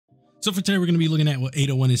So for today, we're going to be looking at what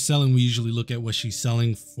Ada-1 is selling. We usually look at what she's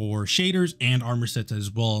selling for shaders and armor sets as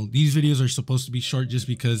well. These videos are supposed to be short just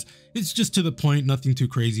because it's just to the point, nothing too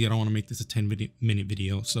crazy. I don't want to make this a 10-minute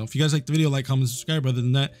video. So if you guys like the video, like, comment, subscribe. Other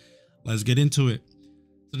than that, let's get into it.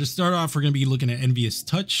 So to start off, we're going to be looking at Envious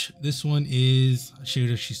Touch. This one is a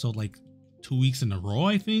shader she sold like 2 weeks in a row,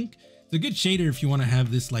 I think. It's a good shader if you want to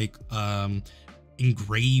have this like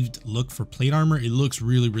engraved look for plate armor. It looks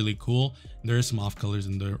really cool. There are some off colors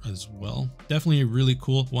in there as well. Definitely a really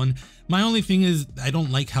cool one. My only thing is I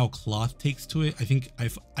don't like how cloth takes to it.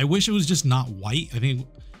 I wish it was just not white. I think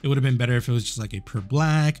it would have been better if it was just like a pure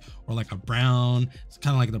black or like a brown. It's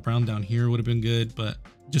kind of like the brown down here would have been good, but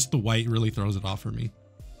just the white really throws it off for me.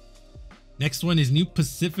 Next one is New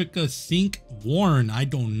Pacifica Sync Worn. I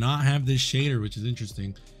do not have this shader, which is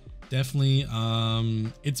interesting. Definitely,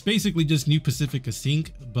 it's basically just New Pacifica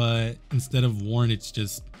Sync, but instead of worn, it's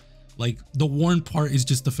just like the worn part is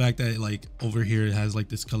just the fact that like over here it has like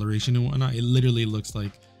this coloration and whatnot. It literally looks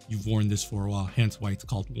like you've worn this for a while, hence why it's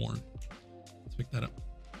called worn. Let's pick that up.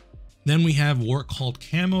 Then we have Work Called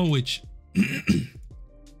Camo, which this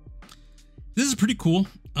is pretty cool.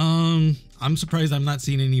 I'm surprised I'm not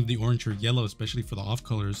seeing any of the orange or yellow, especially for the off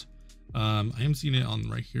colors. I am seeing it on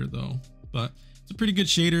right here though, but it's a pretty good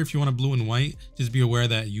shader if you want a blue and white. Just be aware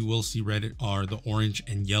that you will see red or the orange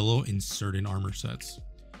and yellow in certain armor sets.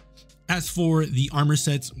 As for the armor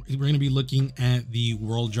sets, we're going to be looking at the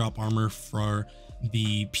world drop armor for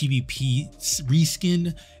the PvP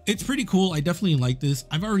reskin. It's pretty cool. I definitely like this.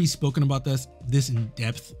 I've already spoken about this in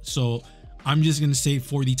depth, so I'm just going to say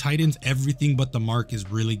for the Titans, everything but the mark is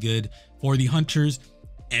really good. For the Hunters,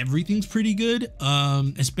 everything's pretty good,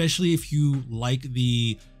 especially if you like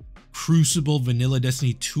the Crucible Vanilla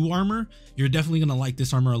Destiny 2 armor. You're definitely gonna like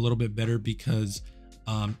this armor a little bit better because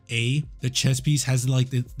the chest piece has like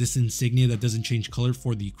this insignia that doesn't change color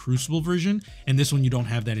for the Crucible version, and this one you don't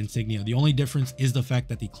have that insignia. The only difference is the fact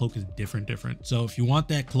that the cloak is different. So if you want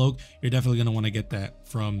that cloak, you're definitely gonna want to get that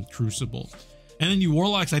from Crucible. And then you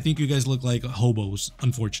Warlocks, I think you guys look like hobos,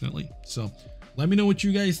 unfortunately. So let me know what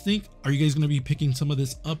you guys think. Are you guys going to be picking some of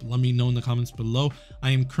this up? Let me know in the comments below. I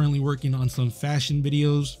am currently working on some fashion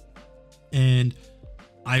videos, and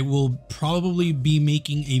I will probably be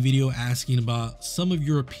making a video asking about some of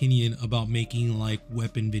your opinion about making like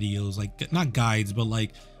weapon videos, like not guides, but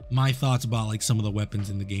like my thoughts about like some of the weapons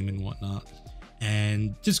in the game and whatnot.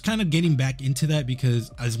 And just kind of getting back into that, because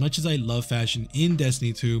as much as I love fashion in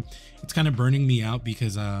Destiny 2, it's kind of burning me out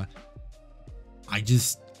because I'm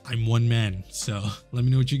one man. So let me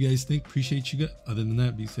know what you guys think. Appreciate you guys. Other than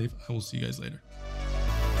that, be safe. I will see you guys later.